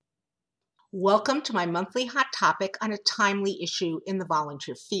Welcome to my monthly hot topic on a timely issue in the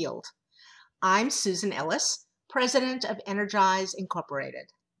volunteer field. I'm Susan Ellis, president of Energize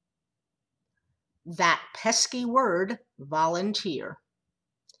Incorporated. That pesky word, volunteer.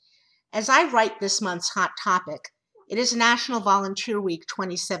 As I write this month's hot topic, it is National Volunteer Week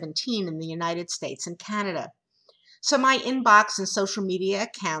 2017 in the United States and Canada. So my inbox and social media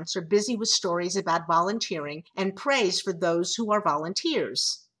accounts are busy with stories about volunteering and praise for those who are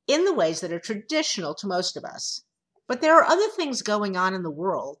volunteers, in the ways that are traditional to most of us. But there are other things going on in the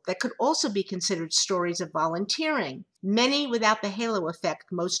world that could also be considered stories of volunteering, many without the halo effect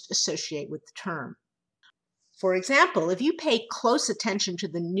most associate with the term. For example, if you pay close attention to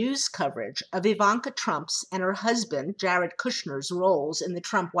the news coverage of Ivanka Trump's and her husband, Jared Kushner's, roles in the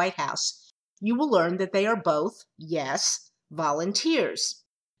Trump White House, you will learn that they are both, yes, volunteers.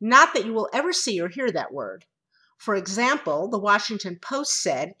 Not that you will ever see or hear that word. For example, the Washington Post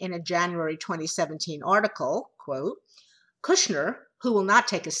said in a January 2017 article, quote, Kushner, who will not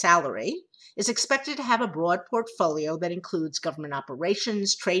take a salary, is expected to have a broad portfolio that includes government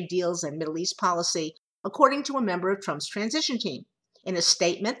operations, trade deals, and Middle East policy, according to a member of Trump's transition team. In a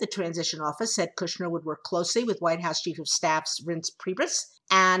statement, the transition office said Kushner would work closely with White House Chief of Staff's Reince Priebus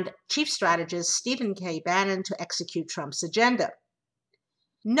and Chief Strategist Stephen K. Bannon to execute Trump's agenda.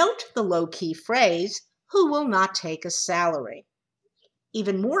 Note the low-key phrase, who will not take a salary.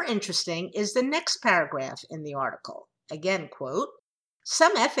 Even more interesting is the next paragraph in the article. Again, quote,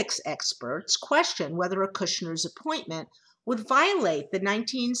 some ethics experts question whether a Kushner's appointment would violate the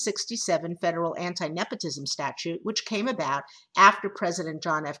 1967 federal anti-nepotism statute, which came about after President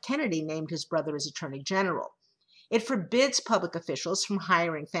John F. Kennedy named his brother as Attorney General. It forbids public officials from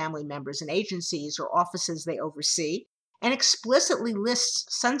hiring family members in agencies or offices they oversee, and explicitly lists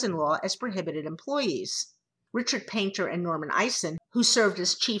sons-in-law as prohibited employees. Richard Painter and Norman Eisen, who served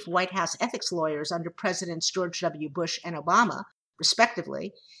as chief White House ethics lawyers under Presidents George W. Bush and Obama,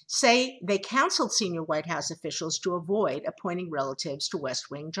 respectively, say they counseled senior White House officials to avoid appointing relatives to West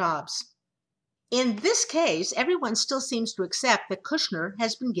Wing jobs. In this case, everyone still seems to accept that Kushner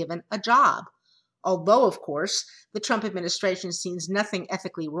has been given a job, although, of course, the Trump administration sees nothing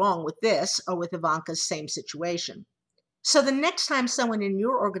ethically wrong with this or with Ivanka's same situation. So the next time someone in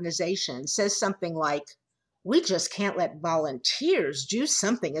your organization says something like, we just can't let volunteers do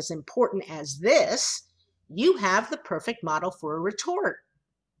something as important as this, you have the perfect model for a retort.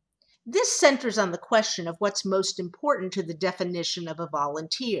 This centers on the question of what's most important to the definition of a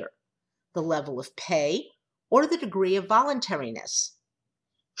volunteer, the level of pay or the degree of voluntariness,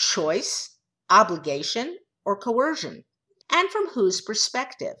 choice, obligation, or coercion, and from whose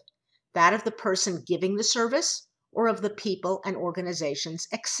perspective, that of the person giving the service or of the people and organizations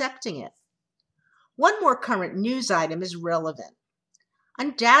accepting it. One more current news item is relevant.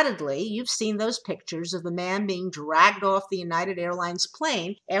 Undoubtedly, you've seen those pictures of the man being dragged off the United Airlines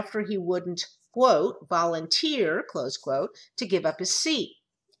plane after he wouldn't, quote, volunteer, close quote, to give up his seat.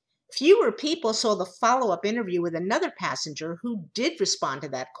 Fewer people saw the follow-up interview with another passenger who did respond to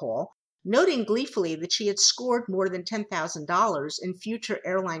that call, noting gleefully that she had scored more than $10,000 in future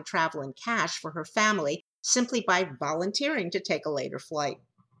airline travel and cash for her family simply by volunteering to take a later flight.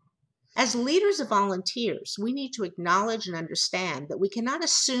 As leaders of volunteers, we need to acknowledge and understand that we cannot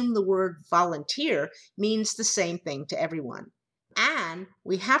assume the word volunteer means the same thing to everyone. And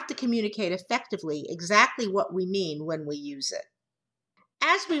we have to communicate effectively exactly what we mean when we use it.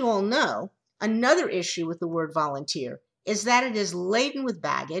 As we all know, another issue with the word volunteer is that it is laden with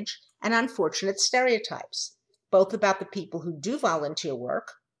baggage and unfortunate stereotypes, both about the people who do volunteer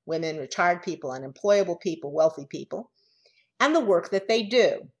work, women, retired people, unemployable people, wealthy people, and the work that they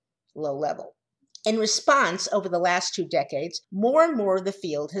do, low level. In response, over the last 2 decades, more and more of the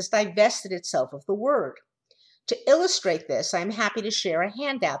field has divested itself of the word. To illustrate this, I'm happy to share a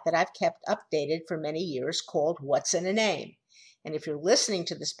handout that I've kept updated for many years called What's in a Name? And if you're listening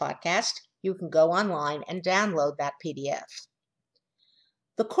to this podcast, you can go online and download that PDF.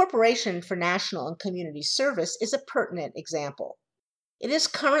 The Corporation for National and Community Service is a pertinent example. It is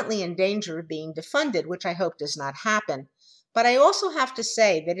currently in danger of being defunded, which I hope does not happen. But I also have to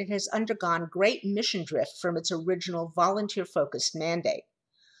say that it has undergone great mission drift from its original volunteer-focused mandate.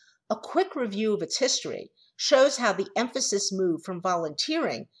 A quick review of its history shows how the emphasis moved from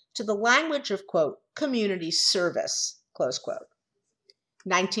volunteering to the language of, quote, community service, close quote.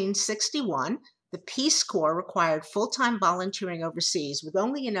 1961, the Peace Corps required full-time volunteering overseas with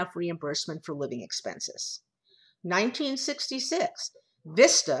only enough reimbursement for living expenses. 1966,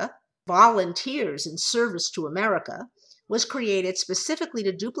 VISTA, Volunteers in Service to America, was created specifically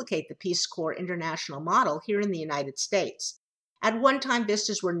to duplicate the Peace Corps international model here in the United States, At one time,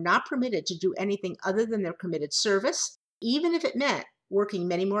 Vistas were not permitted to do anything other than their committed service, even if it meant working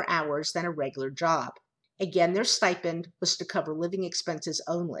many more hours than a regular job. Again, their stipend was to cover living expenses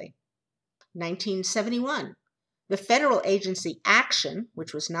only. 1971. The federal agency Action,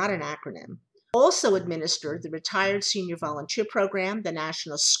 which was not an acronym, also administered the Retired Senior Volunteer Program, the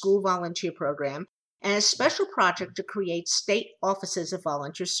National School Volunteer Program, and a special project to create state offices of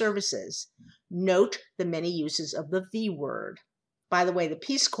volunteer services. Note the many uses of the V word. By the way, the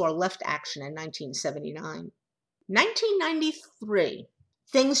Peace Corps left Action in 1979. 1993.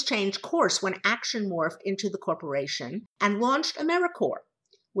 Things changed course when Action morphed into the corporation and launched AmeriCorps,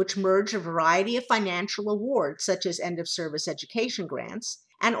 which merged a variety of financial awards such as end-of-service education grants,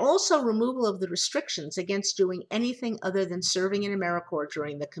 and also removal of the restrictions against doing anything other than serving in AmeriCorps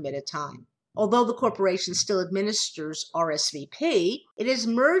during the committed time. Although the corporation still administers RSVP, it has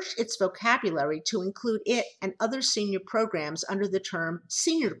merged its vocabulary to include it and other senior programs under the term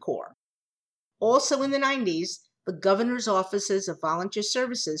Senior Corps. Also in the 90s, the governor's offices of volunteer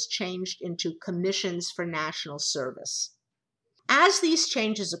services changed into commissions for national service. As these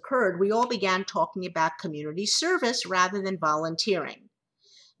changes occurred, we all began talking about community service rather than volunteering.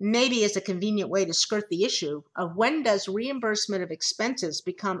 Maybe as a convenient way to skirt the issue of when does reimbursement of expenses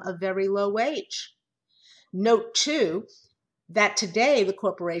become a very low wage. Note, too, that today the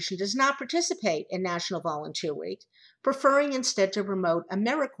corporation does not participate in National Volunteer Week, preferring instead to promote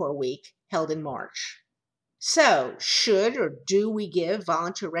AmeriCorps Week held in March. So, should or do we give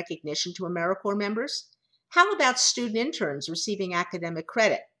volunteer recognition to AmeriCorps members? How about student interns receiving academic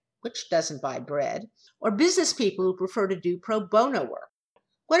credit, which doesn't buy bread, or business people who prefer to do pro bono work?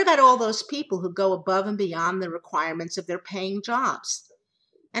 What about all those people who go above and beyond the requirements of their paying jobs?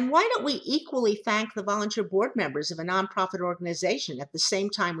 And why don't we equally thank the volunteer board members of a nonprofit organization at the same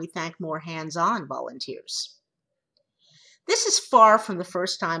time we thank more hands-on volunteers? This is far from the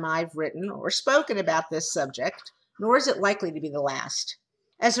first time I've written or spoken about this subject, nor is it likely to be the last.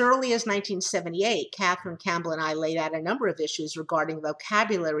 As early as 1978, Catherine Campbell and I laid out a number of issues regarding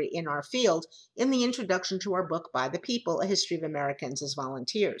vocabulary in our field in the introduction to our book, By the People, A History of Americans as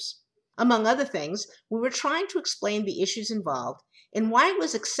Volunteers. Among other things, we were trying to explain the issues involved and why it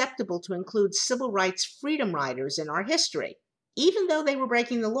was acceptable to include civil rights freedom riders in our history, even though they were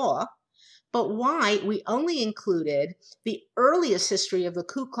breaking the law, but why we only included the earliest history of the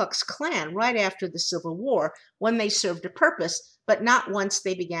Ku Klux Klan right after the Civil War, when they served a purpose, but not once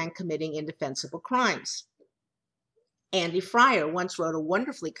they began committing indefensible crimes. Andy Fryer once wrote a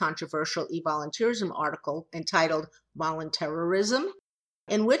wonderfully controversial e-volunteerism article entitled Volunteerism,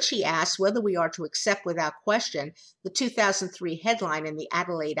 in which he asked whether we are to accept without question the 2003 headline in the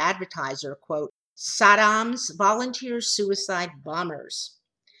Adelaide Advertiser, quote, Saddam's Volunteer Suicide Bombers.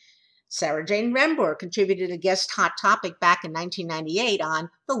 Sarah Jane Rembor contributed a guest hot topic back in 1998 on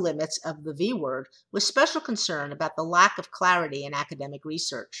the limits of the V word, with special concern about the lack of clarity in academic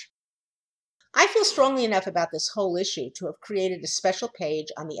research. I feel strongly enough about this whole issue to have created a special page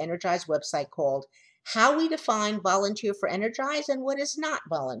on the Energize website called How We Define Volunteer for Energize and What is Not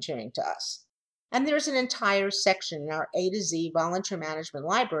Volunteering to Us. And there's an entire section in our A to Z volunteer management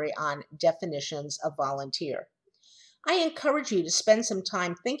library on definitions of volunteer. I encourage you to spend some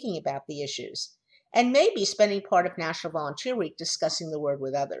time thinking about the issues, and maybe spending part of National Volunteer Week discussing the word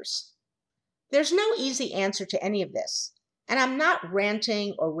with others. There's no easy answer to any of this, and I'm not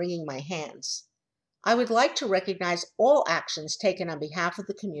ranting or wringing my hands. I would like to recognize all actions taken on behalf of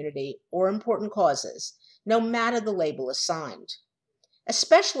the community or important causes, no matter the label assigned,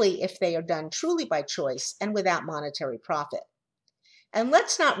 especially if they are done truly by choice and without monetary profit. And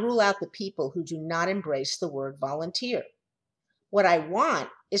let's not rule out the people who do not embrace the word volunteer. What I want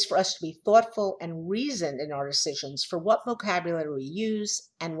is for us to be thoughtful and reasoned in our decisions for what vocabulary we use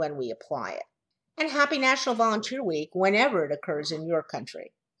and when we apply it. And happy National Volunteer Week whenever it occurs in your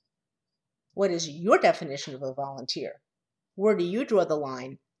country. What is your definition of a volunteer? Where do you draw the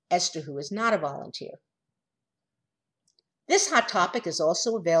line as to who is not a volunteer? This hot topic is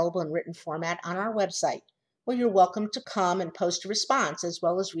also available in written format on our website, where you're welcome to come and post a response as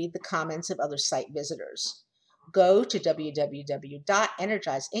well as read the comments of other site visitors. Go to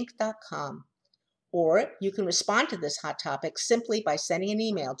www.energizeinc.com, or you can respond to this hot topic simply by sending an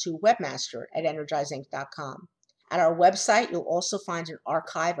email to webmaster@energizeinc.com. At our website, you'll also find an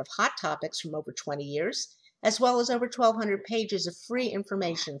archive of hot topics from over 20 years, as well as over 1,200 pages of free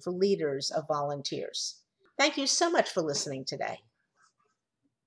information for leaders of volunteers. Thank you so much for listening today.